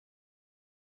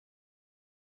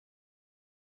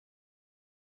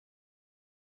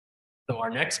So our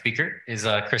next speaker is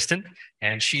Kristen,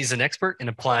 and she's an expert in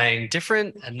applying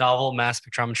different novel mass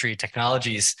spectrometry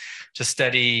technologies to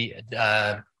study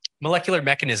molecular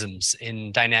mechanisms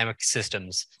in dynamic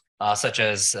systems, such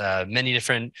as many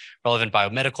different relevant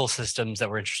biomedical systems that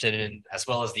we're interested in, as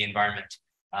well as the environment.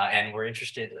 And we're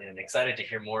interested and excited to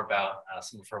hear more about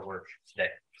some of her work today.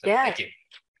 So yeah. Thank you.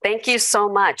 Thank you so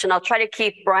much. And I'll try to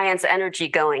keep Brian's energy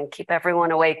going, keep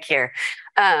everyone awake here.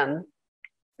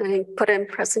 Let me put in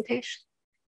presentation.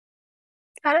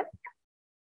 Got it?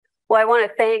 Well, I want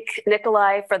to thank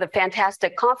Nikolai for the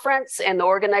fantastic conference and the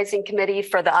organizing committee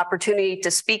for the opportunity to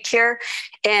speak here.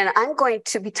 And I'm going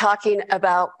to be talking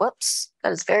about, whoops,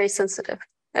 that is very sensitive.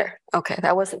 There, okay,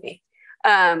 that wasn't me.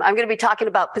 I'm going to be talking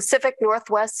about Pacific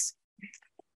Northwest.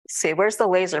 Let's see, where's the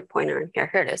laser pointer in here?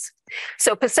 Here it is.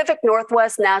 So Pacific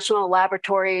Northwest National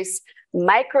Laboratories,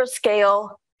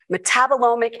 microscale,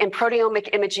 metabolomic and proteomic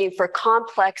imaging for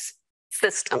complex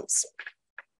systems.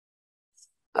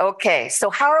 Okay, so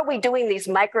how are we doing these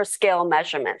microscale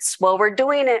measurements? Well, we're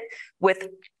doing it with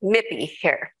MIPI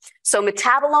here. So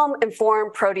metabolome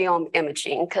informed proteome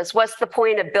imaging, because what's the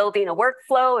point of building a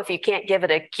workflow if you can't give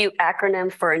it a cute acronym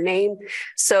for a name?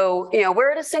 So,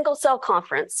 we're at a single cell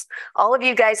conference. All of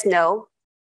you guys know.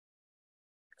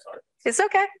 It's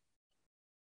okay.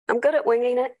 I'm good at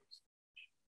winging it.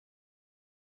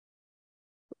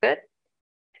 Good?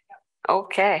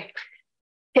 Okay.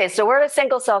 Okay, so we're at a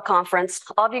single cell conference.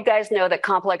 All of you guys know that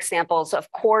complex samples,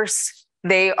 of course,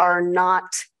 they are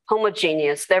not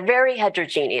homogeneous. They're very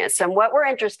heterogeneous. And what we're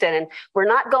interested in, we're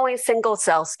not going single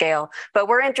cell scale, but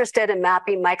we're interested in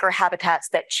mapping microhabitats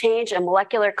that change in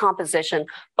molecular composition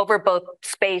over both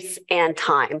space and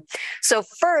time. So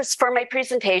first, for my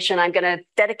presentation, I'm going to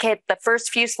dedicate the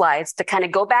first few slides to kind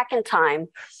of go back in time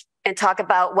and talk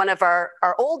about one of our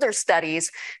older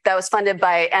studies that was funded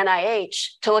by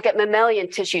NIH to look at mammalian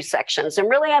tissue sections. And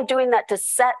really, I'm doing that to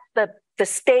set the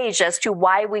stage as to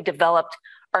why we developed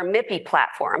our MIPI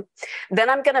platform. Then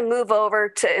I'm going to move over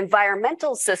to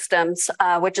environmental systems,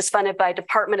 which is funded by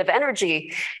Department of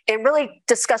Energy, and really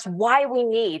discuss why we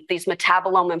need these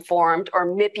metabolome-informed or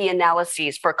MIPI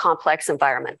analyses for complex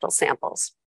environmental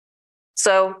samples.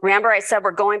 So remember, I said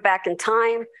we're going back in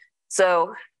time.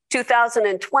 So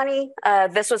 2020,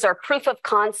 this was our proof of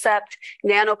concept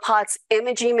nanopots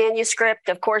imaging manuscript.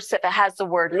 Of course, if it has the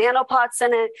word nanopots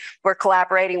in it, we're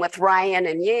collaborating with Ryan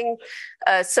and Ying.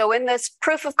 So in this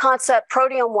proof of concept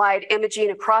proteome-wide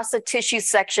imaging across the tissue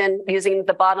section using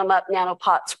the bottom-up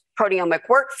nanopots proteomic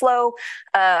workflow,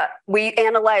 we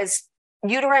analyzed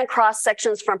uterine cross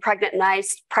sections from pregnant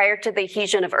mice prior to the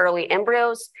adhesion of early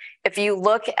embryos. If you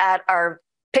look at our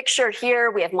picture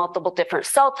here, we have multiple different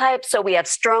cell types. So we have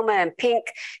stroma in pink,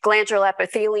 glandular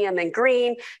epithelium in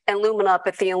green, and luminal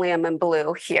epithelium in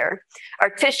blue here. Our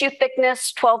tissue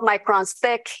thickness, 12 microns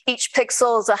thick. Each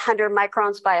pixel is 100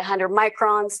 microns by 100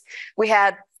 microns. We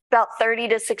had about 30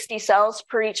 to 60 cells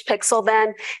per each pixel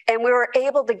then, and we were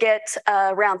able to get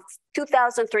around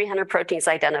 2,300 proteins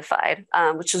identified,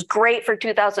 which is great for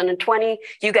 2020.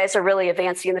 You guys are really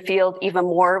advancing the field even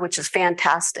more, which is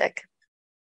fantastic.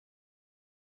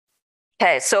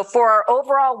 Okay, so for our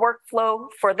overall workflow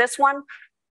for this one,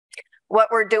 what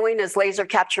we're doing is laser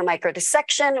capture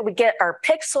microdissection. We get our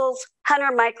pixels,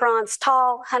 100 microns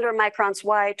tall, 100 microns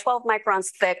wide, 12 microns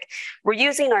thick. We're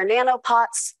using our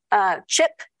nanopots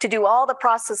chip to do all the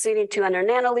processing in 200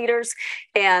 nanoliters.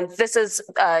 And this is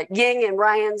Ying and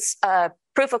Ryan's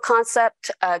proof of concept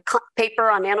paper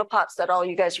on nanopots that all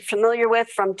you guys are familiar with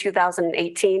from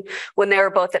 2018 when they were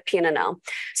both at P&L.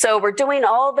 So we're doing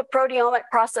all the proteomic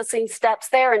processing steps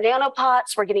there in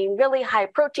nanopots. We're getting really high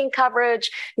protein coverage,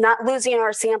 not losing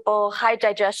our sample, high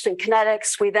digestion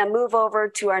kinetics. We then move over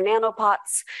to our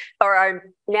nanopots or our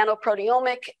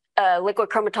nanoproteomic liquid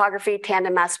chromatography,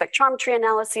 tandem mass spectrometry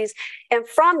analyses. And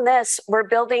from this, we're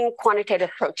building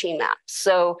quantitative protein maps.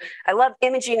 So I love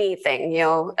imaging anything,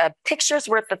 a picture's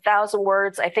worth 1,000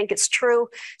 words. I think it's true.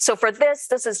 So for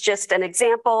this is just an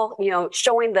example,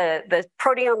 showing the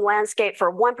proteome landscape for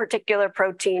one particular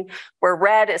protein where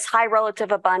red is high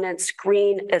relative abundance,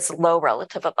 green is low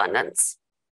relative abundance.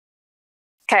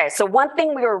 Okay, so one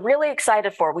thing we were really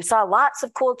excited for, we saw lots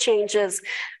of cool changes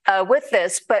with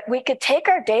this, but we could take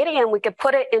our data and we could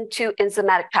put it into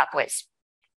enzymatic pathways.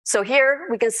 So here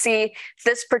we can see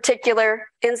this particular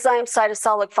enzyme,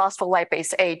 cytosolic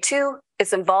phospholipase A2,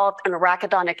 is involved in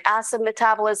arachidonic acid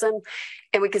metabolism.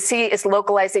 And we can see it's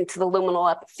localizing to the luminal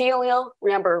epithelial.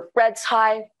 Remember, red's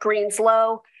high, green's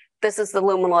low. This is the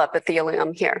luminal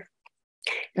epithelium here.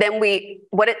 Then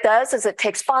what it does is it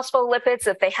takes phospholipids.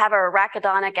 If they have a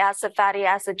arachidonic acid, fatty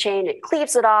acid chain, it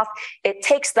cleaves it off. It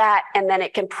takes that, and then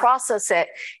it can process it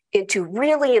into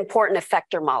really important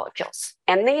effector molecules.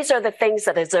 And these are the things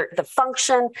that exert the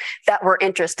function that we're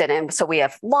interested in. So we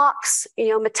have LOX,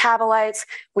 metabolites.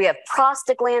 We have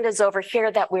prostaglandins over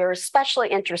here that we're especially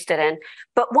interested in.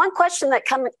 But one question that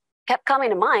kept coming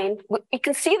to mind, you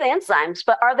can see the enzymes,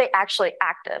 but are they actually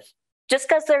active? Just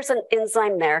because there's an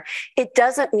enzyme there, it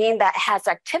doesn't mean that has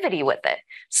activity with it.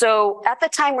 So at the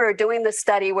time we were doing this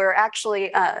study, we were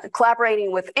actually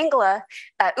collaborating with Ingela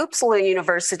at Uppsala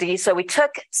University. So we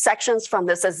took sections from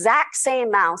this exact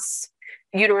same mouse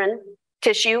uterine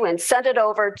tissue and sent it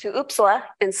over to Uppsala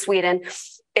in Sweden.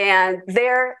 And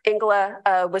there,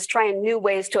 Ingela was trying new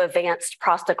ways to advance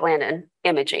prostaglandin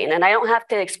imaging. And I don't have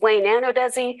to explain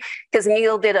nanodesi because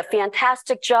Neil did a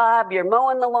fantastic job. You're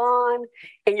mowing the lawn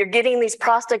and you're getting these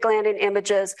prostaglandin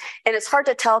images. And it's hard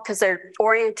to tell because they're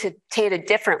orientated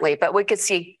differently, but we could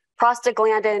see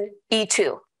prostaglandin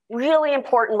E2, really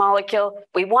important molecule.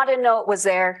 We want to know it was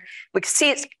there. We could see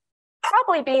it's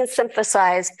probably being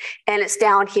synthesized and it's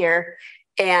down here.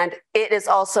 And it is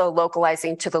also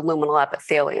localizing to the luminal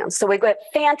epithelium. So we got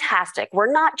fantastic.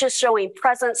 We're not just showing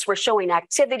presence, we're showing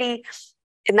activity,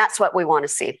 and that's what we want to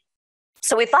see.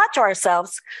 So we thought to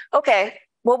ourselves, okay,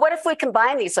 well, what if we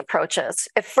combine these approaches?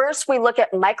 If first we look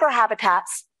at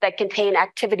microhabitats that contain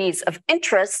activities of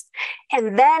interest,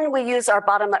 and then we use our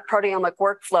bottom-up proteomic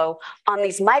workflow on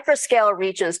these microscale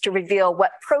regions to reveal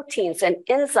what proteins and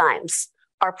enzymes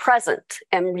are present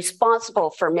and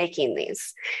responsible for making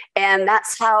these. And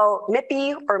that's how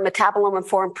MIPI, or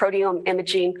metabolome-informed proteome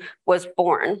imaging, was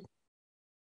born.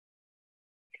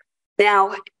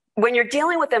 Now, when you're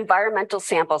dealing with environmental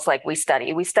samples like we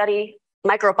study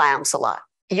microbiomes a lot.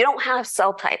 You don't have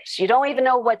cell types. You don't even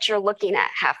know what you're looking at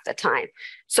half the time.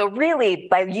 So really,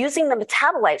 by using the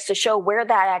metabolites to show where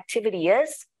that activity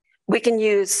is, we can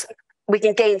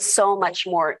gain so much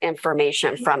more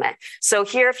information from it. So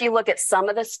here, if you look at some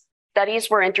of the studies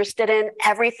we're interested in,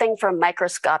 everything from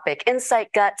microscopic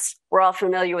insect guts. We're all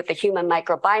familiar with the human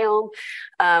microbiome.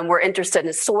 We're interested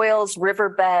in soils,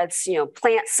 riverbeds,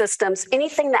 plant systems,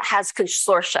 anything that has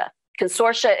consortia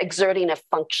exerting a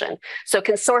function. So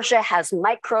consortia has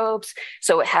microbes,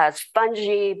 so it has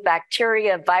fungi,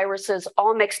 bacteria, viruses,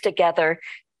 all mixed together,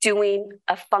 doing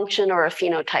a function or a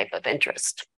phenotype of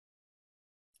interest.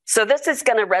 So this is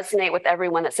going to resonate with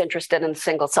everyone that's interested in the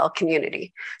single cell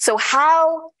community. So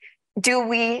how do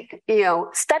we,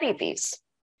 study these?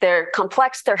 They're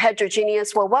complex, they're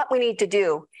heterogeneous. Well, what we need to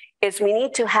do is we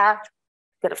need to have,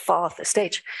 I'm going to fall off the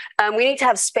stage. We need to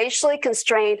have spatially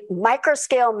constrained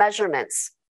microscale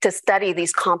measurements to study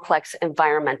these complex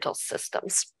environmental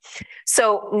systems.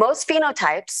 So most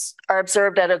phenotypes are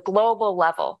observed at a global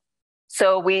level.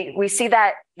 So we see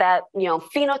that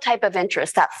phenotype of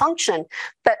interest, that function,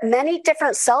 but many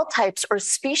different cell types or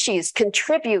species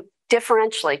contribute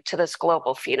differentially to this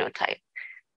global phenotype.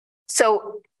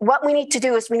 So what we need to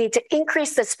do is we need to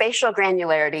increase the spatial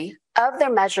granularity of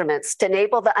their measurements to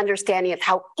enable the understanding of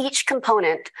how each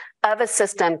component of a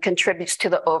system contributes to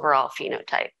the overall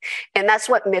phenotype. And that's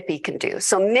what MIPI can do.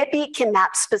 So MIPI can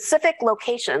map specific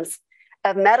locations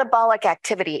of metabolic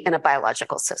activity in a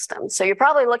biological system. So you're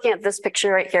probably looking at this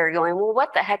picture right here going, well,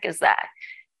 what the heck is that?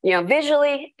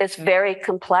 Visually, it's very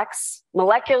complex.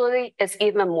 Molecularly, it's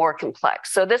even more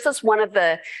complex. So this is one of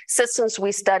the systems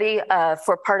we study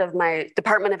for part of my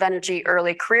Department of Energy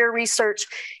early career research,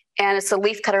 and it's a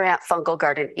leafcutter ant fungal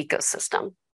garden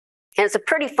ecosystem. And it's a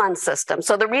pretty fun system.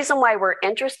 So the reason why we're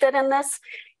interested in this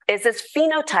is its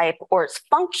phenotype or its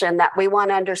function that we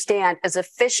want to understand is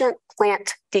efficient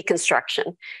plant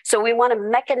deconstruction. So we want to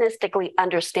mechanistically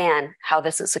understand how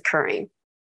this is occurring.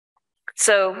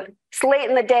 So it's late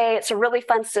in the day. It's a really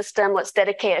fun system. Let's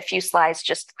dedicate a few slides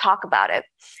just to talk about it.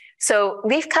 So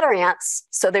leafcutter ants,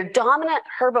 so they're dominant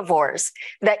herbivores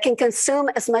that can consume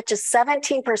as much as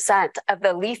 17% of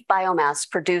the leaf biomass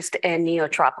produced in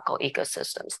neotropical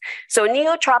ecosystems. So a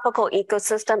neotropical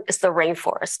ecosystem is the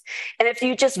rainforest. And if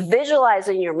you just visualize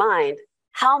in your mind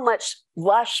how much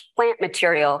lush plant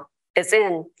material is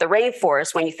in the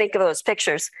rainforest, when you think of those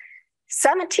pictures,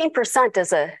 17%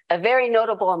 is a very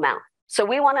notable amount. So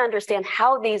we want to understand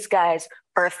how these guys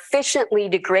are efficiently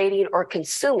degrading or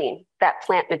consuming that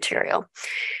plant material.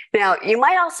 Now, you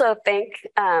might also think,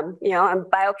 I'm a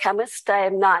biochemist,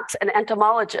 I'm not an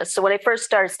entomologist. So when I first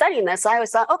started studying this, I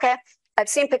always thought, okay, I've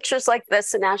seen pictures like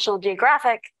this in National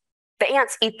Geographic. The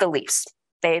ants eat the leaves.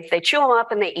 They chew them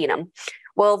up and they eat them.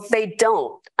 Well, they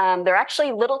don't. They're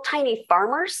actually little tiny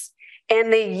farmers,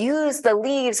 and they use the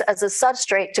leaves as a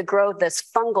substrate to grow this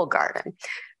fungal garden.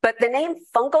 But the name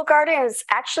fungal garden is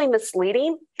actually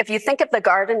misleading. If you think of the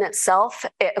garden itself,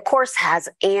 it of course has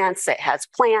ants, it has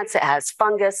plants, it has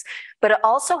fungus, but it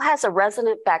also has a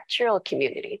resident bacterial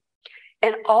community.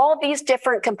 And all these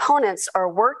different components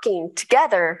are working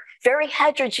together very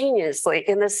heterogeneously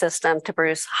in the system to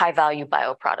produce high-value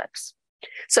bioproducts.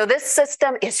 So this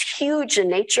system is huge in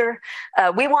nature.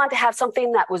 We wanted to have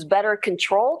something that was better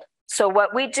controlled. So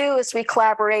what we do is we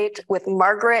collaborate with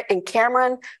Margaret and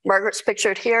Cameron. Margaret's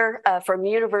pictured here from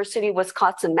University of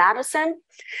Wisconsin-Madison,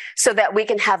 so that we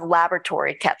can have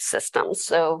laboratory kept systems.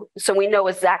 So we know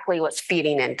exactly what's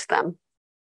feeding into them.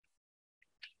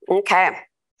 Okay.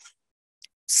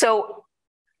 So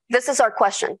this is our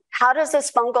question. How does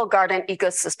this fungal garden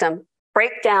ecosystem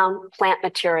break down plant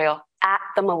material at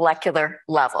the molecular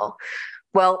level?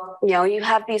 Well, you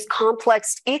have these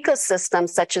complex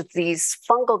ecosystems such as these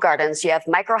fungal gardens. You have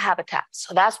microhabitats.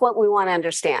 So that's what we want to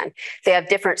understand. They have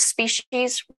different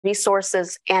species,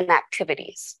 resources, and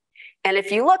activities. And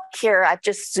if you look here, I've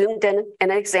just zoomed in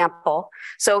an example.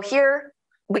 So here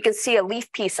we can see a leaf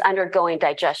piece undergoing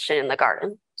digestion in the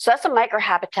garden. So that's a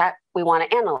microhabitat we want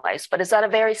to analyze, but it's at a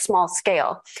very small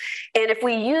scale. And if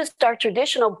we used our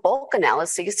traditional bulk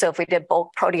analyses, so if we did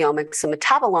bulk proteomics and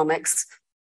metabolomics,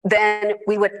 then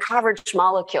we would average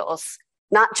molecules,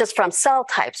 not just from cell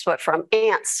types, but from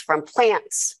ants, from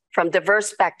plants, from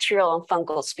diverse bacterial and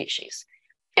fungal species.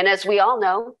 And as we all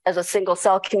know, as a single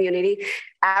cell community,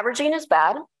 averaging is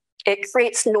bad. It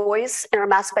creates noise in our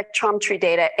mass spectrometry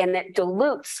data, and it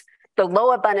dilutes the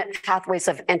low abundant pathways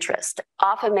of interest,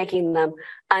 often making them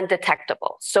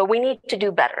undetectable. So we need to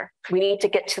do better. We need to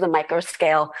get to the micro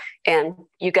scale, and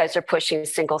you guys are pushing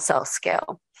single cell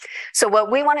scale. So what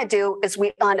we want to do is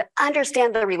we want to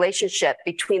understand the relationship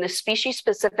between the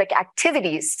species-specific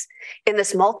activities in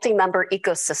this multi-member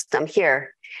ecosystem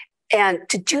here. And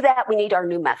to do that, we need our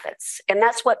new methods. And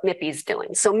that's what MIPI is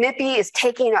doing. So MIPI is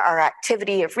taking our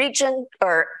activity of region,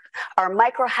 or our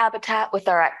microhabitat with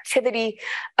our activity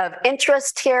of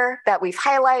interest here that we've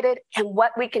highlighted. And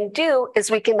what we can do is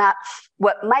we can map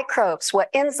what microbes,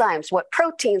 what enzymes, what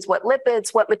proteins, what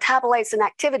lipids, what metabolites and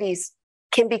activities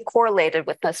can be correlated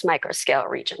with this microscale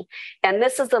region. And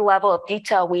this is the level of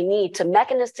detail we need to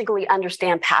mechanistically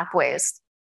understand pathways.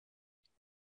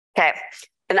 Okay.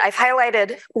 And I've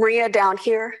highlighted Maria down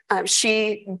here.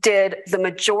 She did the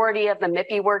majority of the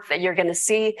MIPI work that you're going to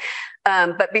see.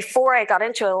 But before I got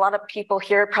into it, a lot of people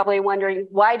here are probably wondering,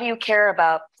 why do you care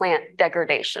about plant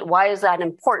degradation? Why is that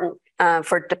important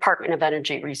for Department of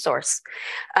Energy Resource?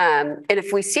 And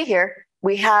if we see here,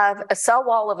 we have a cell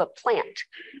wall of a plant.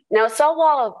 Now, a cell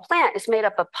wall of a plant is made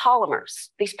up of polymers.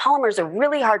 These polymers are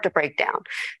really hard to break down.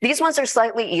 These ones are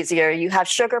slightly easier. You have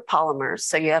sugar polymers,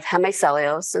 so you have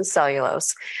hemicellulose and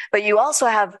cellulose, but you also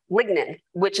have lignin,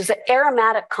 which is an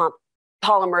aromatic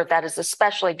polymer that is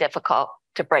especially difficult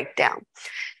to break down.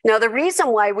 Now, the reason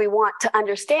why we want to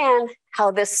understand how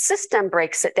this system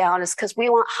breaks it down is because we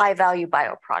want high-value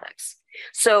bioproducts.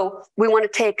 So we want to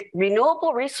take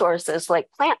renewable resources like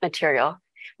plant material.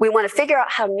 We want to figure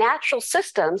out how natural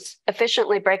systems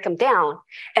efficiently break them down.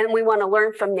 And we want to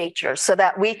learn from nature so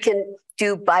that we can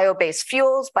do bio-based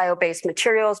fuels, bio-based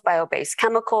materials, bio-based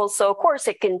chemicals. So of course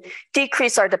it can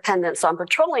decrease our dependence on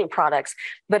petroleum products,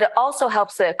 but it also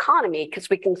helps the economy because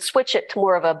we can switch it to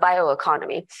more of a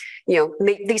bioeconomy.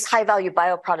 These high-value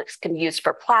bioproducts can be used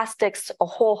for plastics, a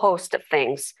whole host of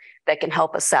things that can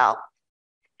help us out.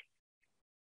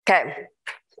 Okay,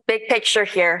 big picture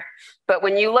here. But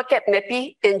when you look at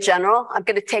MIPI in general, I'm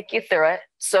going to take you through it.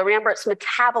 So remember, it's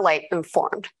metabolite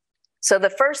informed. So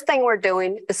the first thing we're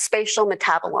doing is spatial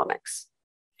metabolomics.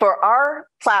 For our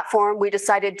platform, we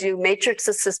decided to do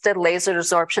matrix-assisted laser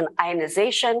absorption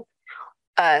ionization,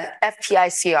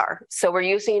 FTICR. So we're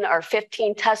using our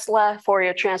 15 Tesla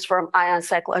Fourier transform ion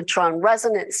cyclotron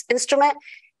resonance instrument.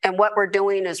 And what we're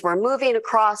doing is we're moving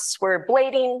across, we're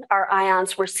ablating our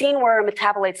ions, we're seeing where our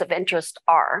metabolites of interest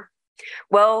are.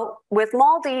 Well, with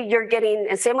MALDI, you're getting,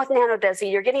 and same with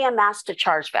nanodesi, you're getting a mass to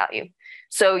charge value.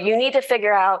 So you need to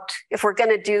figure out, if we're going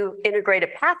to do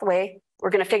integrated pathway, we're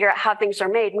going to figure out how things are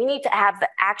made. We need to have the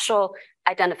actual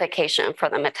identification for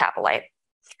the metabolite.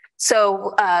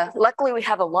 So luckily, we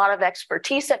have a lot of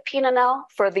expertise at P&L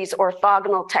for these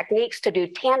orthogonal techniques to do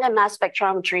tandem mass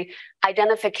spectrometry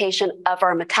identification of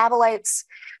our metabolites.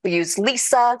 We use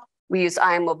LISA, we use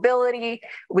ion mobility,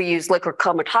 we use liquid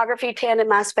chromatography tandem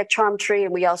mass spectrometry,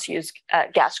 and we also use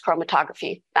gas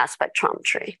chromatography mass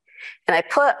spectrometry. And I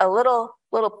put a little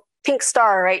pink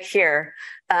star right here.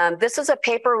 This is a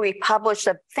paper we published,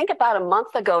 I think about a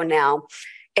month ago now.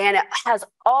 And it has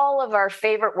all of our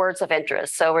favorite words of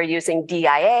interest. So we're using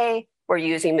DIA, we're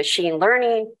using machine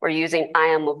learning, we're using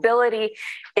ion mobility.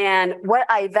 And what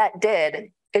Yvette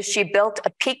did is she built a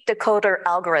peak decoder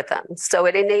algorithm. So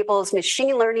it enables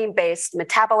machine learning-based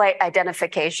metabolite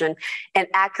identification and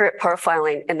accurate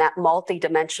profiling in that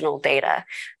multi-dimensional data.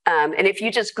 And if you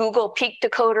just Google peak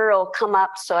decoder, it'll come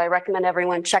up. So I recommend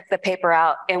everyone check the paper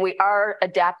out. And we are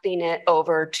adapting it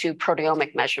over to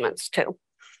proteomic measurements too.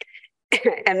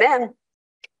 And then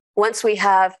once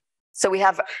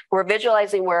we're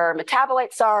visualizing where our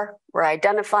metabolites are, we're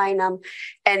identifying them,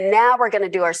 and now we're going to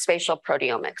do our spatial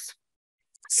proteomics.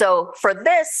 So for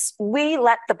this, we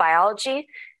let the biology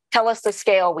tell us the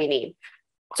scale we need.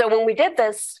 So when we did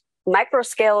this, micro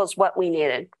scale is what we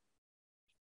needed.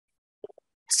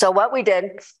 So what we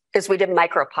did is we did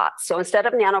micropots. So instead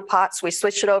of nanopots, we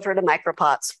switched it over to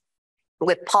micropots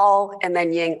with Paul and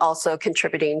then Ying also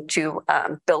contributing to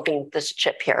building this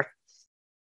chip here.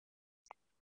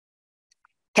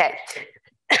 Okay,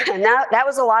 and now that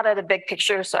was a lot of the big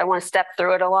picture, so I want to step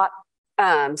through it a lot.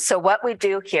 So what we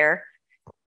do here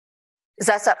is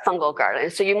that's that fungal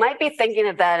garden. So you might be thinking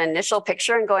of that initial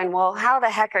picture and going, well, how the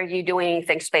heck are you doing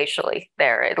anything spatially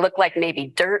there? It looked like maybe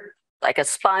dirt, like a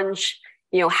sponge.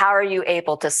 You know, how are you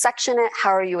able to section it? How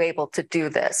are you able to do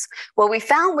this? Well, we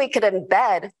found we could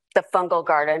embed the fungal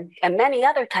garden and many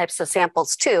other types of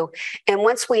samples too. And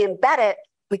once we embed it,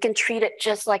 we can treat it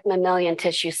just like mammalian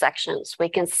tissue sections. We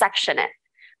can section it.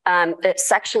 It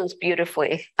sections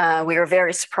beautifully. We were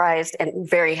very surprised and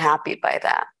very happy by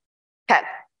that. Okay,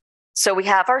 so we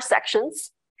have our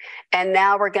sections. And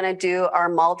now we're going to do our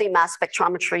MALDI mass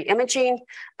spectrometry imaging.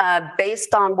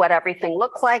 Based on what everything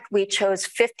looked like, we chose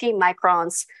 50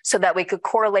 microns so that we could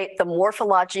correlate the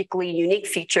morphologically unique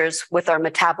features with our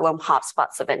metabolome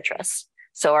hotspots of interest.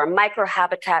 So our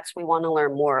microhabitats we want to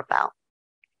learn more about.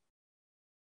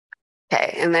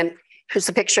 Okay, and then here's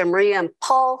a picture of Maria and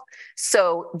Paul.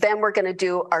 So then we're going to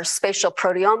do our spatial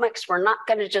proteomics. We're not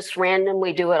going to just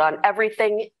randomly do it on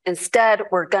everything. Instead,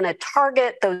 we're going to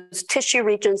target those tissue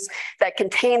regions that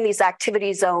contain these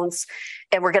activity zones,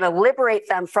 and we're going to liberate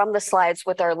them from the slides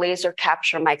with our laser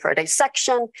capture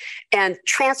microdissection and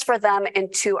transfer them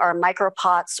into our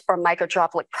micropots or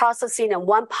microdroplet processing in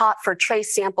one pot for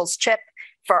trace samples chip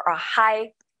for our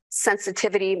high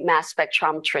sensitivity mass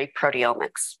spectrometry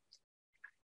proteomics.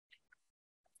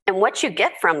 And what you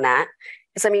get from that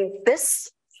is, I mean, this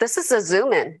is a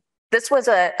zoom in. This was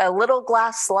a little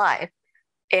glass slide,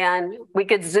 and we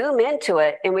could zoom into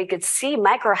it and we could see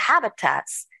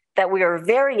microhabitats that we were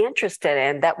very interested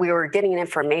in, that we were getting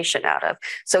information out of.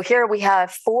 So here we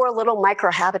have 4 little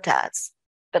microhabitats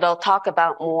that I'll talk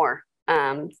about more,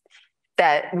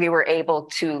 that we were able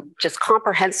to just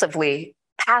comprehensively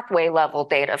pathway level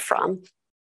data from.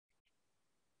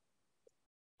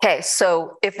 Okay,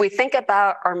 so if we think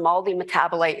about our MALDI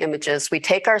metabolite images, we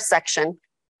take our section,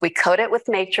 we coat it with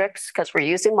matrix because we're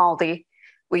using MALDI.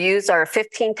 We use our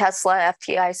 15 Tesla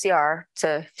FTICR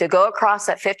to go across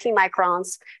at 50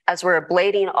 microns as we're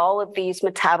ablating all of these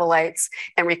metabolites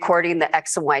and recording the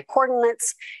X and Y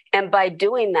coordinates. And by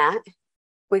doing that,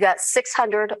 we got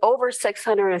over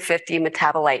 650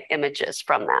 metabolite images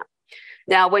from that.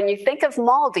 Now, when you think of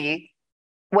MALDI,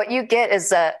 what you get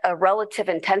is a relative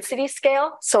intensity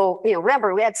scale. So, you know,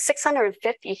 remember, we had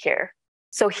 650 here.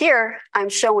 So here I'm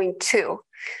showing 2.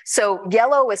 So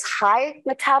yellow is high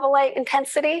metabolite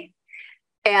intensity,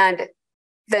 and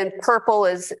then purple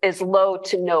is low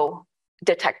to no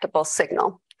detectable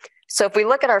signal. So if we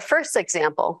look at our first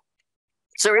example,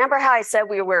 so remember how I said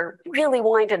we were really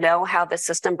wanting to know how the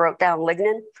system broke down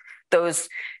lignin, those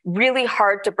really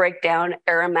hard to break down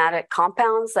aromatic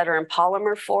compounds that are in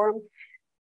polymer form?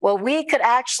 Well, we could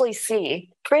actually see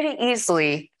pretty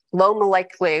easily low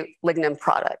molecular lignin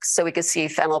products. So we could see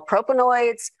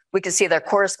phenylpropanoids, we could see their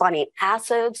corresponding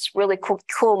acids, really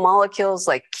cool molecules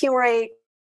like fumarate,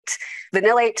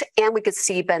 vinylate, and we could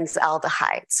see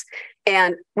benzaldehydes.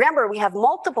 And remember, we have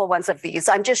multiple ones of these.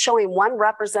 I'm just showing one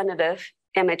representative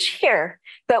image here.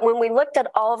 But when we looked at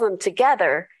all of them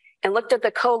together and looked at the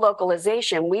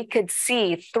co-localization, we could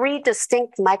see 3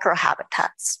 distinct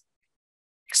microhabitats.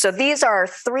 So these are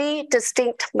 3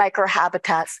 distinct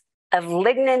microhabitats of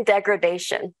lignin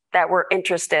degradation that we're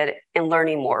interested in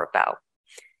learning more about.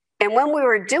 And when we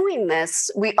were doing this,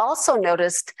 we also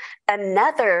noticed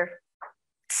another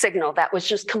signal that was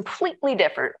just completely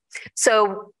different.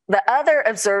 So the other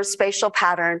observed spatial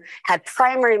pattern had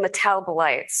primary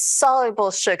metabolites,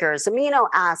 soluble sugars, amino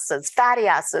acids, fatty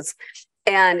acids,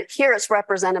 and here it's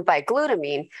represented by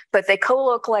glutamine, but they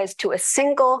co-localized to a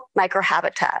single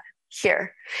microhabitat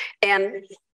here. And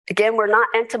again, we're not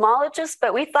entomologists,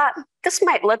 but we thought this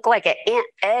might look like an ant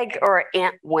egg or an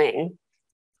ant wing.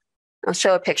 I'll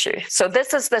show a picture. So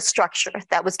this is the structure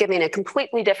that was giving a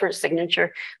completely different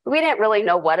signature. We didn't really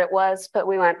know what it was, but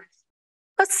we went,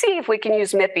 let's see if we can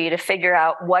use MIPI to figure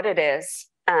out what it is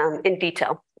in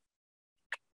detail.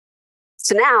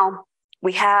 So now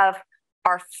we have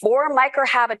our 4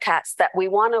 microhabitats that we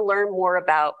want to learn more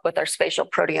about with our spatial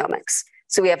proteomics.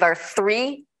 So we have our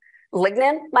 3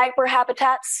 lignin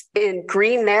microhabitats in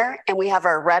green there, and we have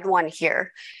our red one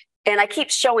here. And I keep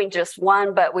showing just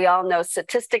one, but we all know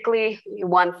statistically,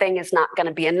 one thing is not going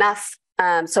to be enough.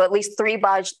 So at least 3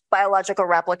 biological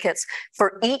replicates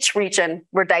for each region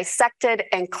were dissected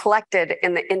and collected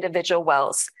in the individual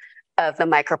wells of the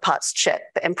micropods chip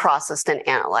and processed and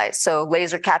analyzed. So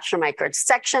laser capture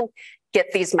microdissection,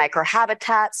 get these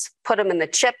microhabitats, put them in the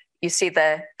chip. You see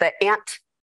the ant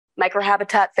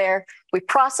microhabitat there. We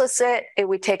process it and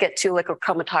we take it to liquid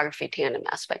chromatography tandem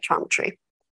mass spectrometry.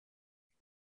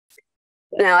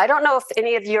 Now, I don't know if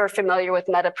any of you are familiar with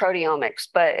metaproteomics,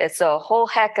 but it's a whole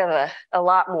heck of a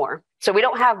lot more. So we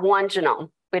don't have one genome.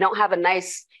 We don't have a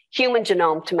nice human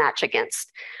genome to match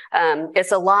against.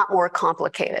 It's a lot more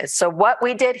complicated. So what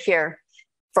we did here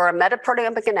for our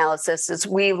metaproteomic analysis is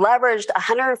we leveraged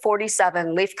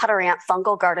 147 leafcutter ant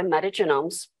fungal garden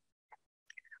metagenomes.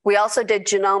 We also did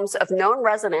genomes of known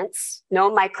residents,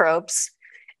 known microbes,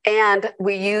 and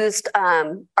we used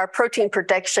our protein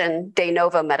prediction de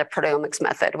novo metaproteomics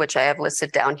method, which I have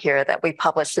listed down here that we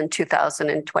published in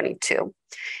 2022.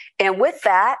 And with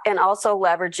that, and also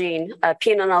leveraging a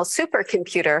PNL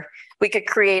supercomputer, we could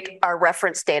create our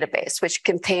reference database, which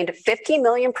contained 50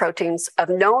 million proteins of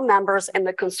known members in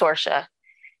the consortia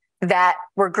that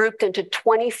were grouped into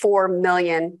 24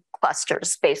 million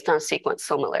clusters based on sequence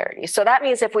similarity. So that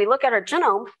means if we look at our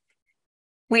genome,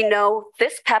 we know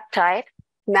this peptide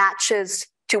matches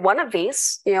to one of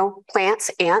these,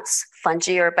 plants, ants,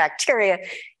 fungi, or bacteria.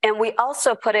 And we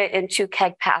also put it into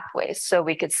KEGG pathways. So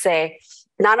we could say,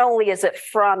 not only is it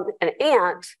from an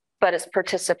ant, but it's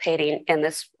participating in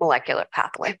this molecular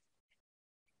pathway.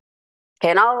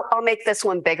 Okay, and I'll make this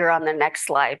one bigger on the next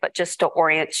slide, but just to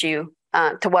orient you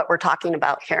to what we're talking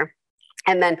about here.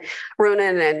 And then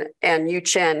Runan and Yu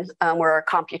Chen were our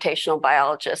computational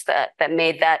biologists that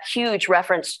made that huge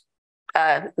reference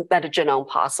metagenome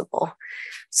possible.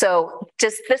 So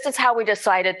this is how we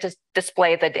decided to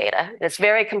display the data. It's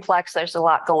very complex. There's a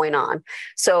lot going on.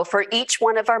 So for each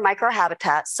one of our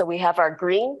microhabitats, so we have our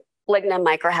green lignin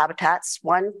microhabitats,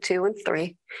 1, 2, and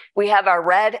 3. We have our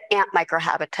red ant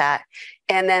microhabitat.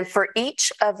 And then for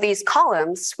each of these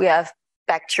columns, we have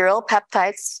bacterial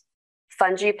peptides,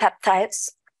 fungi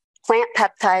peptides, plant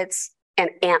peptides, and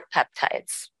ant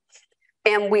peptides.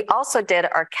 And we also did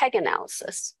our KEGG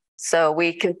analysis. So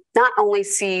we can not only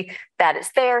see that it's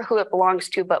there, who it belongs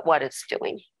to, but what it's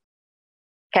doing.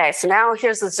 Okay, so now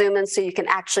here's the zoom in so you can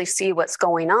actually see what's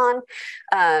going on.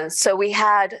 So we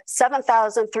had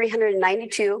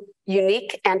 7,392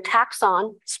 unique and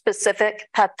taxon-specific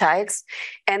peptides,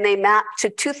 and they mapped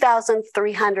to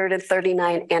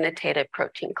 2,339 annotated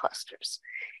protein clusters.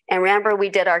 And remember, we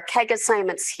did our KEGG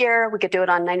assignments here. We could do it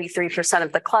on 93%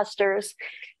 of the clusters.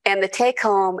 And the take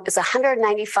home is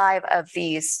 195 of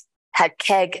these had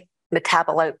KEGG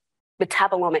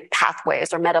metabolomic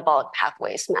pathways or metabolic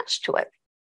pathways matched to it.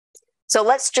 So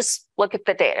let's just look at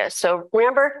the data. So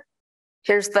remember,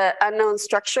 here's the unknown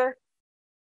structure.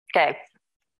 Okay,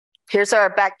 here's our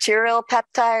bacterial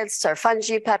peptides, our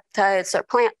fungi peptides, our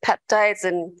plant peptides,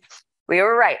 and we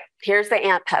were right. Here's the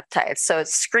ant peptides. So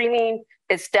it's screaming,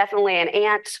 it's definitely an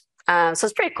ant. So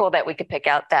it's pretty cool that we could pick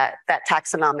out that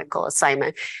taxonomical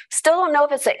assignment. Still don't know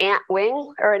if it's an ant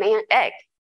wing or an ant egg.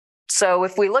 So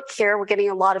if we look here, we're getting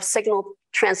a lot of signal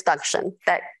transduction,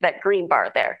 that green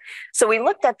bar there. So we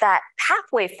looked at that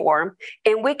pathway form,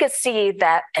 and we could see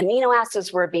that amino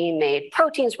acids were being made,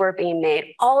 proteins were being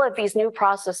made, all of these new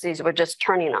processes were just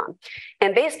turning on.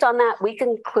 And based on that, we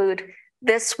conclude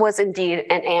this was indeed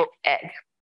an ant egg.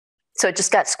 So it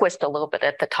just got squished a little bit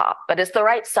at the top, but it's the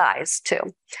right size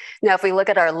too. Now, if we look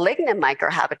at our lignin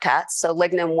microhabitats, so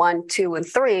lignin 1, 2, and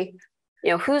 3,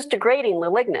 who's degrading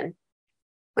the lignin?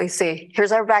 We see,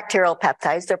 here's our bacterial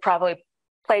peptides. They're probably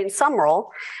playing some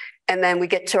role. And then we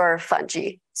get to our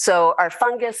fungi. So our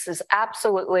fungus is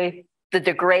absolutely the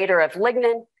degrader of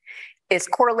lignin, is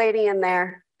correlating in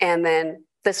there. And then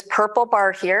this purple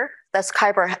bar here, that's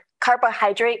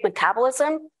carbohydrate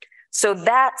metabolism. So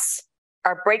that's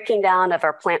our breaking down of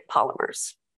our plant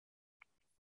polymers.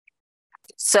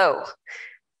 So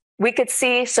we could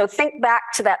see, so think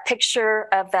back to that picture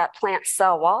of that plant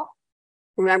cell wall.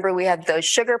 Remember, we had those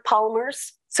sugar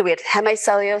polymers. So we had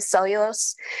hemicellulose,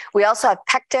 cellulose. We also have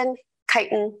pectin,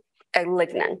 chitin, and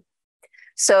lignin.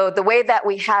 So the way that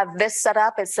we have this set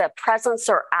up is a presence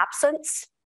or absence.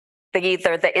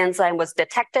 Either the enzyme was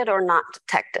detected or not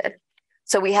detected.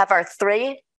 So we have our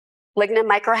 3 lignin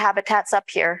microhabitats up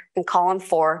here in column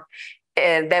 4,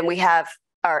 and then we have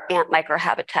our ant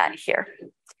microhabitat here.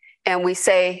 And we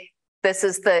say this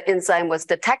is the enzyme was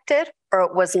detected or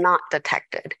it was not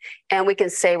detected. And we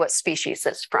can say what species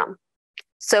it's from.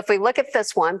 So if we look at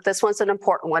this one's an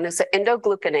important one. It's an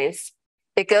endoglucanase.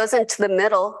 It goes into the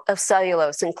middle of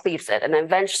cellulose and cleaves it, and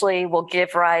eventually will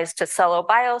give rise to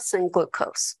cellobiose and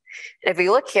glucose. If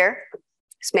you look here,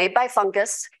 it's made by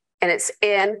fungus, and it's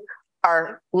in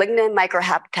our lignin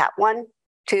microhabitat 1,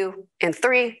 2, and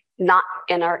 3, not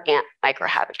in our ant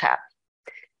microhabitat.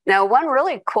 Now, one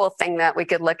really cool thing that we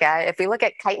could look at, if we look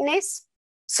at chitinase,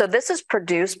 so this is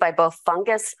produced by both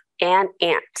fungus and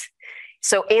ant.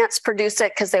 So ants produce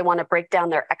it because they want to break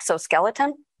down their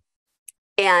exoskeleton,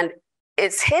 and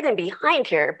it's hidden behind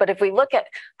here. But if we look at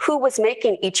who was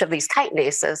making each of these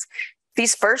chitinases,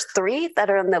 these first 3 that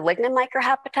are in the lignin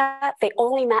microhabitat, they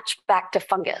only match back to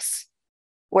fungus.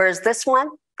 Whereas this one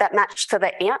that matched to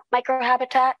the ant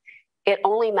microhabitat, it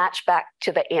only matched back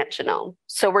to the ant genome.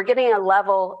 So we're getting a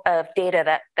level of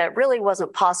data that really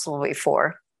wasn't possible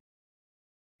before.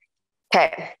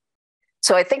 Okay,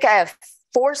 so I think I have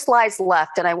 4 slides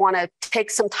left, and I want to take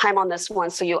some time on this one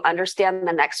so you understand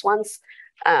the next ones.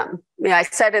 I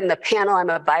said in the panel,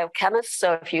 I'm a biochemist,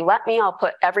 so if you let me, I'll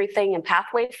put everything in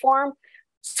pathway form.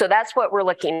 So that's what we're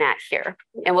looking at here,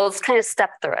 and we'll just kind of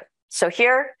step through it. So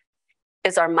here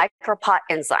is our micropot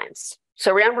enzymes.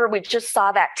 So remember, we just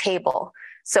saw that table.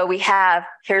 So we have,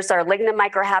 here's our lignin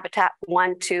microhabitat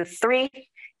 1, 2, 3,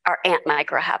 our ant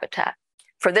microhabitat.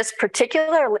 For this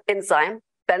particular enzyme,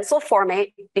 benzyl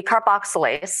formate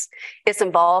decarboxylase is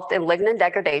involved in lignin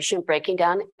degradation, breaking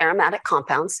down aromatic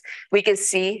compounds. We can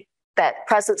see that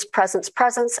presence,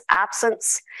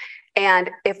 absence.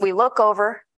 And if we look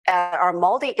over at our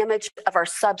MALDI image of our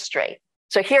substrate,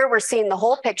 so here we're seeing the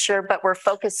whole picture, but we're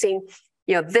focusing,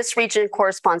 this region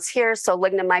corresponds here. So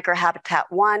lignin microhabitat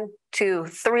 1, 2,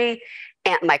 3,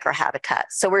 ant microhabitat.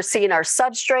 So we're seeing our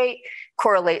substrate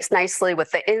correlates nicely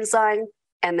with the enzyme.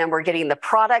 And then we're getting the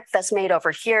product that's made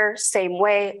over here, same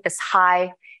way, is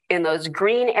high in those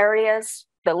green areas.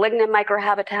 The lignin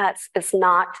microhabitats is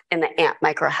not in the ant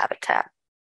microhabitat.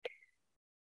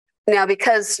 Now,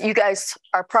 because you guys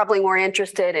are probably more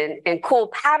interested in cool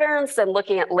patterns than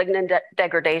looking at lignin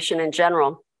degradation in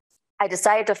general, I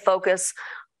decided to focus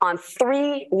on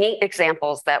 3 neat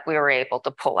examples that we were able to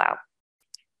pull out.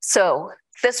 So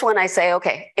this one I say,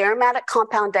 okay, aromatic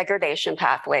compound degradation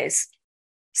pathways,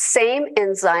 same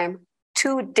enzyme,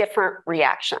 2 different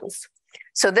reactions.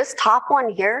 So this top one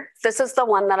here, this is the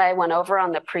one that I went over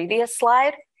on the previous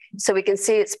slide. So we can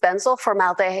see it's benzyl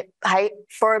formaldehyde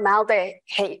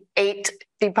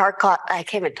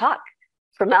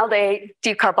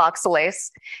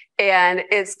decarboxylase, and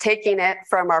it's taking it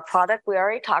from our product we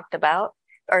already talked about,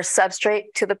 our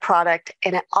substrate, to the product,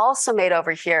 and it also made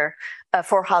over here a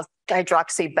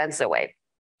 4-hydroxybenzoate.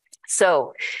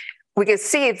 So we can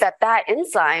see that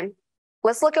enzyme,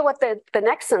 let's look at what the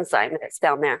next enzyme is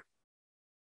down there.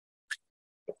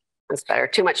 That's better,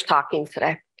 too much talking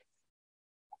today.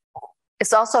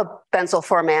 It's also benzyl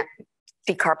formate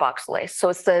decarboxylase. So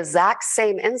it's the exact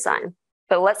same enzyme,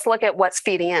 but let's look at what's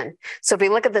feeding in. So if we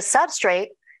look at the substrate,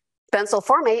 benzyl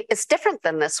formate is different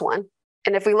than this one.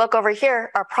 And if we look over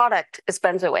here, our product is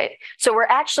benzoate. So we're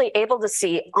actually able to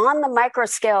see on the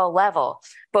microscale level,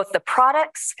 both the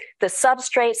products, the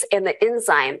substrates, and the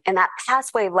enzyme, and that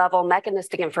pathway level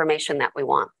mechanistic information that we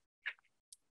want.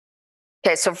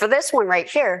 Okay, so for this one right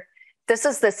here, this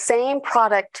is the same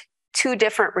product, 2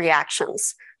 different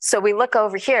reactions. So we look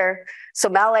over here, so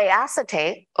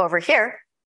malacetate over here,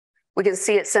 we can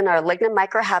see it's in our lignin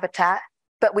microhabitat,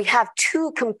 but we have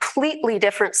 2 completely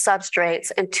different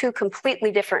substrates and 2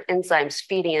 completely different enzymes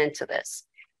feeding into this.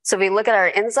 So if we look at our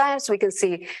enzymes, we can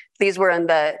see these were in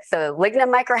the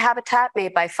lignin microhabitat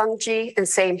made by fungi, and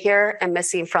same here, and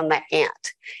missing from the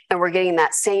ant. And we're getting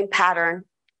that same pattern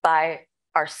by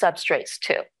our substrates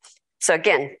too. So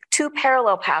again, 2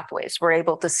 parallel pathways, we're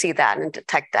able to see that and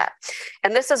detect that.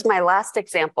 And this is my last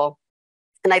example.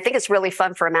 And I think it's really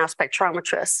fun for a mass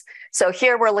spectrometrist. So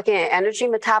here we're looking at energy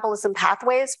metabolism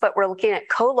pathways, but we're looking at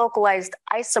co-localized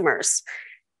isomers,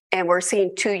 and we're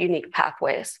seeing 2 unique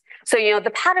pathways. So, the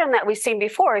pattern that we've seen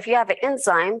before, if you have an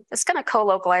enzyme, it's going to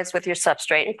co-localize with your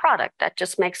substrate and product. That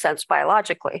just makes sense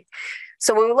biologically.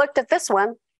 So when we looked at this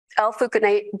one,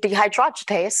 L-fuconate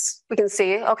dehydrogenase, we can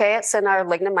see, okay, it's in our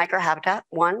lignin microhabitat,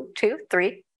 1, 2,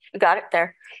 3, we got it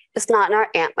there. It's not in our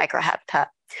ant microhabitat.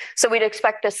 So we'd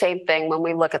expect the same thing when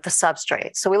we look at the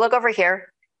substrate. So we look over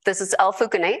here. This is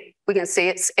L-fuconate. We can see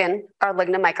it's in our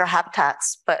lignin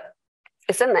microhabitats, but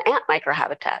it's in the ant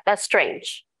microhabitat. That's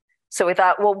strange. So we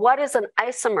thought, well, what is an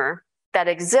isomer that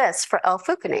exists for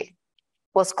L-fuconate?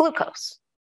 Well, it's glucose.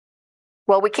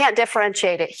 Well, we can't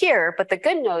differentiate it here, but the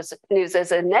good news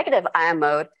is in negative ion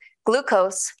mode,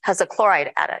 glucose has a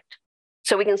chloride adduct.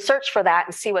 So we can search for that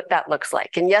and see what that looks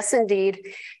like. And yes,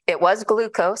 indeed, it was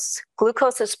glucose.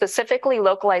 Glucose is specifically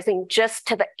localizing just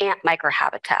to the ant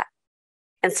microhabitat.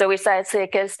 And so we decided to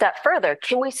take it a step further.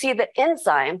 Can we see the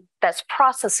enzyme that's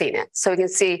processing it? So we can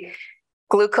see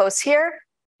glucose here.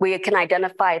 We can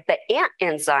identify the ant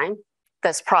enzyme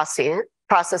that's processing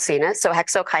it, so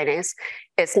hexokinase.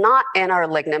 It's not in our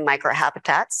lignin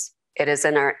microhabitats. It is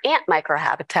in our ant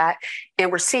microhabitat.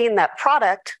 And we're seeing that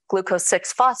product, glucose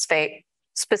 6-phosphate,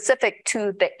 specific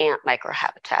to the ant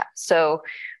microhabitat. So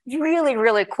really,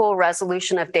 really cool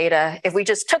resolution of data. If we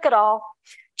just took it all,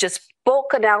 just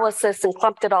bulk analysis and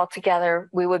clumped it all together,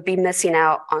 we would be missing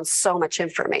out on so much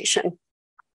information.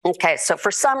 Okay, so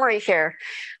for summary here,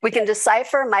 we can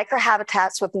decipher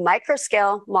microhabitats with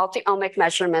microscale multi-omic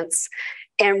measurements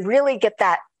and really get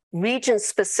that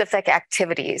region-specific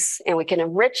activities, and we can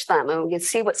enrich them and we can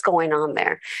see what's going on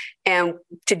there. And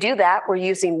to do that, we're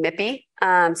using MIPI.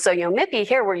 MIPI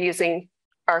here, we're using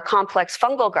our complex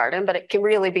fungal garden, but it can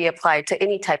really be applied to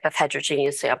any type of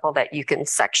heterogeneous sample that you can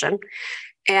section.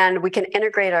 And we can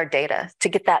integrate our data to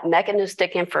get that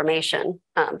mechanistic information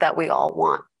that we all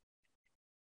want.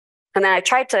 And then I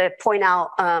tried to point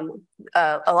out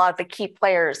a lot of the key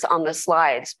players on the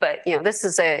slides, but this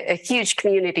is a huge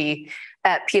community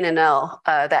at PNNL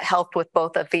that helped with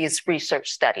both of these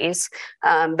research studies.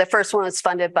 The first one was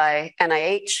funded by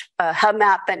NIH.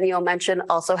 HubMap that Neil mentioned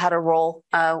also had a role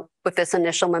with this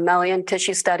initial mammalian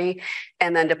tissue study,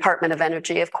 and then Department of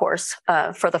Energy, of course,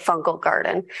 for the fungal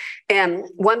garden. And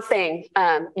one thing,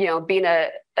 being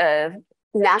a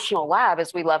national lab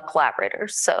is we love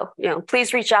collaborators. So,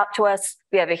 please reach out to us.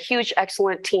 We have a huge,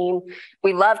 excellent team.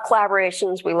 We love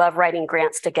collaborations. We love writing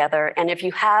grants together. And if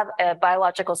you have a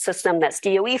biological system that's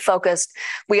DOE focused,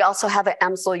 we also have an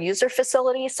EMSL user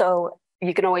facility. So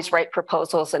you can always write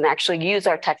proposals and actually use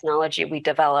our technology we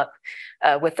develop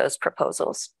with those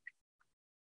proposals.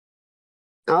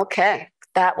 Okay,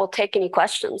 that will take any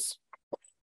questions.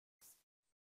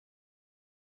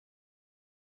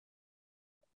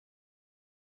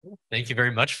 Thank you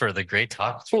very much for the great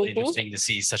talk. It's really interesting to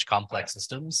see such complex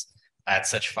systems at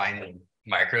such fine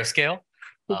micro scale.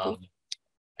 I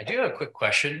do have a quick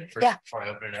question first before I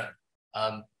open it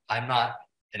up. I'm not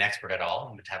an expert at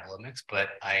all in metabolomics, but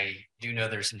I do know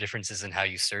there's some differences in how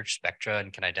you search spectra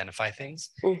and can identify things.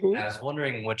 And I was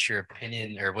wondering what your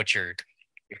opinion or what your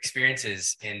experience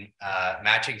is in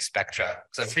matching spectra.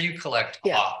 So I'm sure you collect a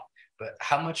lot, but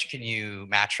how much can you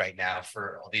match right now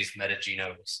for all these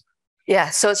metagenomes?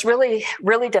 Yeah, so it's really,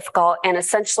 really difficult. And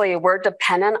essentially, we're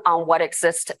dependent on what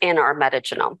exists in our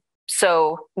metagenome.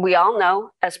 So we all know,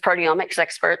 as proteomics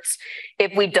experts,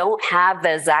 if we don't have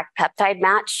the exact peptide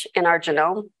match in our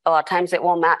genome, a lot of times it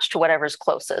will match to whatever's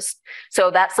closest. So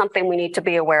that's something we need to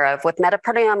be aware of. With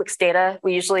metaproteomics data,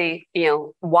 we usually,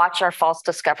 watch our false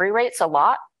discovery rates a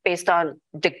lot based on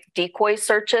decoy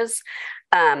searches.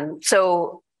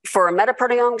 So for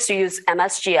metaproteomics, you use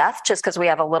MSGF just because we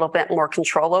have a little bit more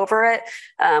control over it.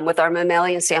 With our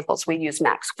mammalian samples, we use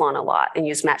MaxQuant a lot and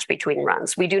use match between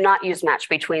runs. We do not use match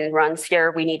between runs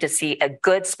here. We need to see a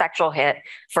good spectral hit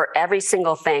for every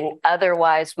single thing.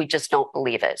 Otherwise, we just don't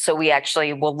believe it. So we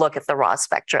actually will look at the raw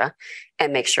spectra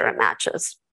and make sure it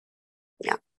matches.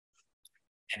 Yeah.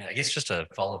 And I guess just a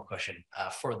follow-up question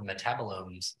for the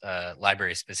metabolomes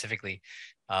library specifically,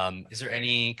 is there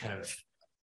any kind of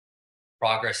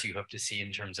progress you hope to see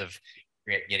in terms of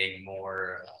getting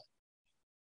more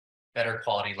better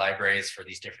quality libraries for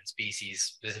these different species,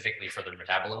 specifically for the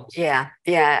metabolomes? Yeah.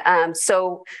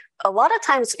 So a lot of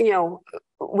times,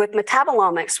 with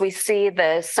metabolomics, we see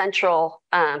the central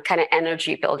kind of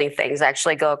energy building things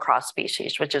actually go across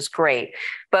species, which is great.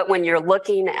 But when you're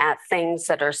looking at things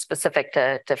that are specific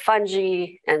to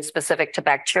fungi and specific to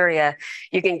bacteria,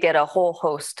 you can get a whole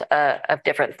host of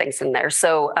different things in there.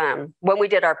 So when we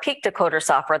did our peak decoder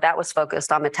software, that was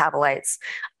focused on metabolites.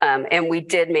 And we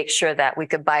did make sure that we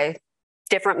could buy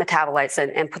different metabolites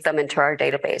and put them into our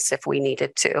database if we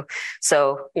needed to.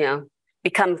 So,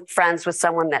 become friends with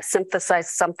someone that synthesized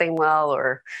something well,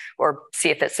 or see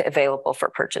if it's available for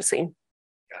purchasing.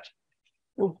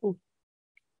 Gotcha.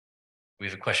 We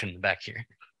have a question in the back here.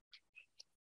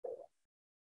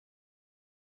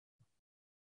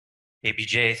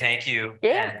 ABJ, thank you.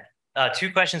 Yeah. And,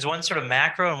 two questions, one sort of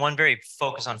macro and one very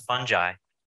focused on fungi.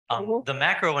 The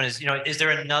macro one is, is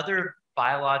there another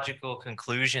biological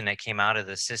conclusion that came out of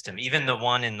the system, even the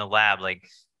one in the lab, like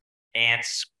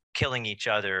ants killing each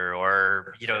other,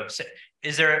 or,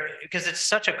 is there, because it's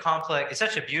such a complex, it's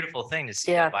such a beautiful thing to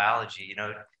see in biology,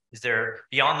 is there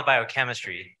beyond the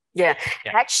biochemistry? Yeah,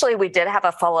 actually, we did have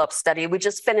a follow-up study. We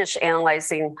just finished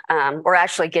analyzing, we're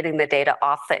actually getting the data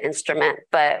off the instrument,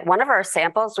 but one of our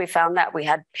samples, we found that we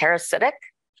had parasitic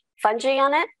fungi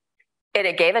on it, and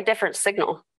it gave a different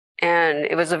signal. And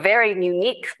it was a very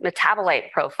unique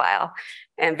metabolite profile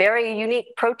and very unique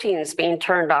proteins being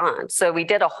turned on. So we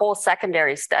did a whole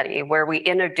secondary study where we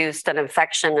introduced an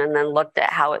infection and then looked at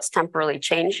how it's temporally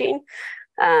changing.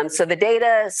 So the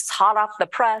data is hot off the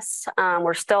press.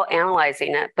 We're still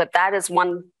analyzing it, but that is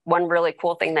one really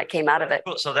cool thing that came out of it.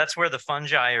 Cool. So that's where the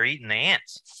fungi are eating the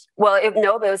ants. Well,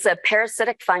 no, it was a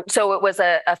parasitic fungi. So it was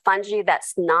a fungi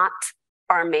that's not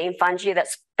our main fungi.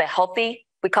 That's the healthy.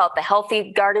 We call it the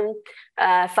healthy garden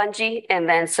fungi. And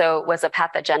then so it was a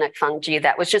pathogenic fungi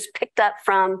that was just picked up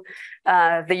from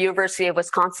the University of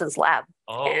Wisconsin's lab.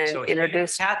 Oh, and so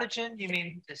introduced. Pathogen, you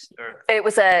mean? It's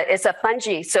a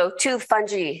fungi. So two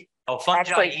fungi. Oh,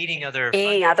 fungi eating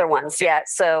other ones. Yeah.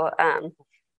 So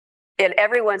and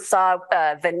everyone saw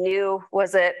the new,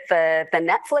 was it the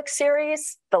Netflix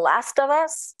series, The Last of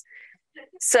Us?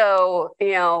 So,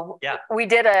 we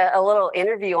did a little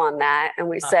interview on that, and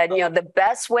we said, the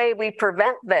best way we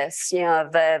prevent this,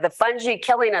 the fungi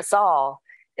killing us all,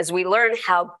 is we learn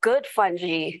how good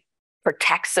fungi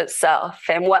protects itself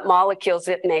and what molecules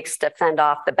it makes to fend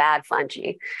off the bad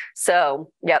fungi.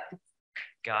 So, yep.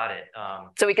 Got it.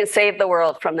 So we can save the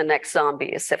world from the next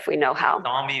zombies if we know how.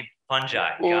 Zombie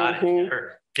fungi. Got it.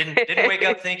 Sure. Didn't wake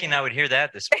up thinking I would hear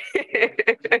that this morning.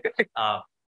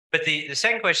 But the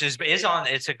second question is on,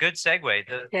 it's a good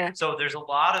segue. So there's a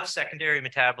lot of secondary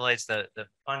metabolites. The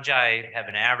fungi have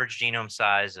an average genome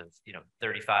size of,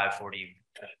 35, 40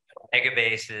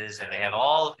 megabases, and they have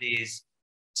all of these.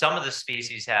 Some of the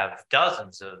species have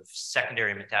dozens of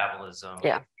secondary metabolism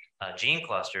gene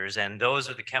clusters, and those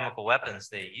are the chemical weapons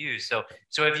they use. So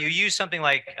if you use something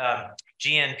like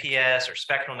GNPS or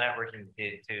spectral networking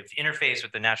to interface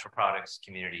with the natural products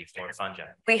community for fungi?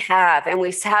 We have, and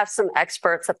we have some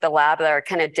experts at the lab that are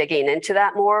kind of digging into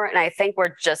that more. And I think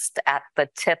we're just at the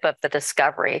tip of the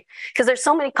discovery, because there's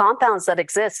so many compounds that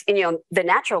exist. And, the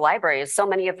natural library, so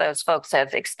many of those folks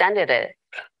have extended it,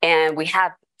 and we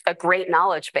have a great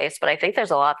knowledge base, but I think there's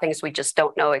a lot of things we just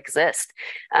don't know exist.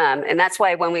 And that's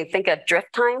why when we think of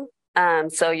drift time,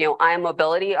 ion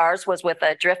mobility, ours was with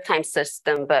a drift time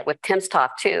system, but with timsTOF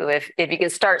too, if you can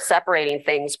start separating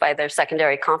things by their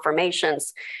secondary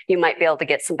conformations, you might be able to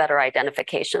get some better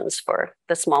identifications for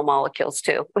the small molecules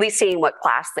too, at least seeing what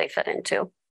class they fit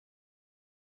into.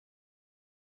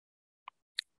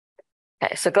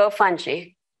 Okay, so go fungi,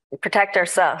 protect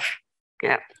ourselves.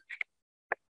 Yeah.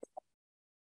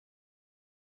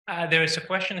 There is a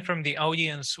question from the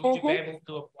audience. Would you be able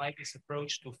to apply this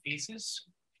approach to feces?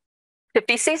 To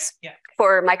feces? Yeah.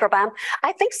 For microbiome?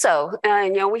 I think so.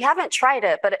 We haven't tried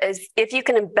it, but if you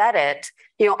can embed it,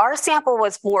 our sample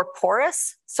was more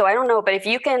porous. So I don't know, but if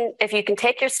you can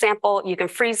take your sample, you can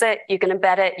freeze it, you can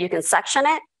embed it, you can section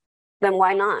it, then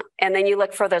why not? And then you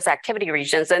look for those activity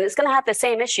regions, and it's going to have the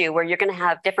same issue where you're going to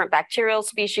have different bacterial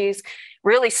species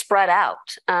really spread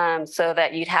out, so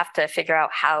that you'd have to figure out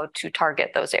how to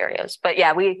target those areas. But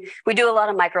yeah, we do a lot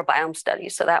of microbiome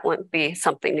studies, so that wouldn't be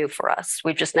something new for us.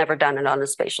 We've just never done it on a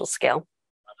spatial scale.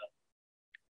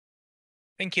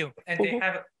 Thank you. And I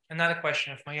have another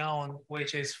question of my own,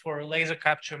 which is for laser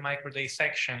capture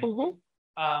microdissection.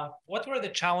 What were the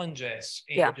challenges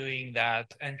in doing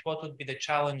that, and what would be the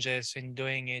challenges in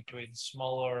doing it with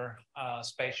smaller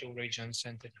spatial regions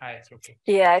and high throughput?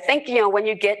 Yeah, I think when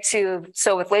you get to,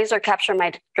 so with laser capture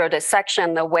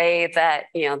microdissection, the way that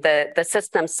the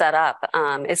system's set up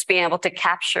is being able to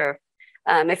capture.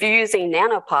 If you're using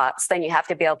nanopots, then you have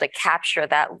to be able to capture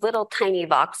that little tiny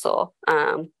voxel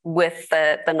with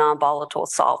the non-volatile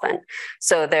solvent.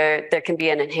 So there can be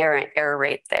an inherent error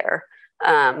rate there.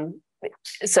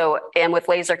 And with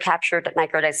laser captured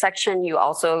microdissection, you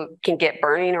also can get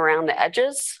burning around the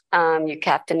edges. You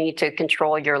have to need to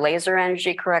control your laser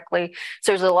energy correctly.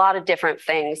 So there's a lot of different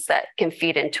things that can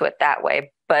feed into it that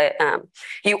way. But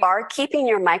you are keeping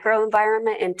your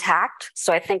microenvironment intact.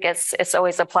 So I think it's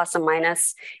always a plus and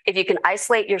minus. If you can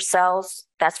isolate your cells,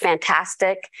 that's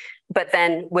fantastic. But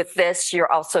then with this,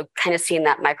 you're also kind of seeing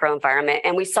that microenvironment.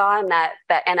 And we saw in that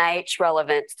NIH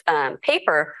relevant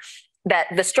paper that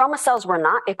the stroma cells were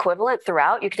not equivalent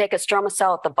throughout. You could take a stroma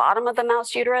cell at the bottom of the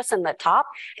mouse uterus and the top,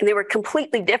 and they were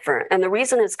completely different. And the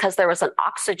reason is because there was an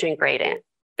oxygen gradient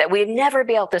that we'd never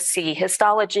be able to see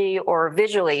histology or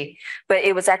visually, but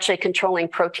it was actually controlling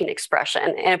protein expression.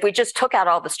 And if we just took out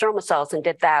all the stroma cells and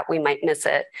did that, we might miss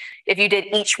it. If you did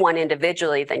each one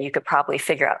individually, then you could probably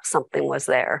figure out something was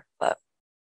there. But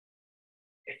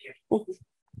Thank you.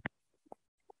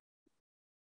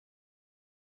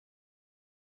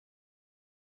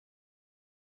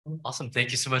 Awesome.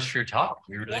 Thank you so much for your talk.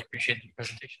 We really appreciate the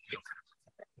presentation.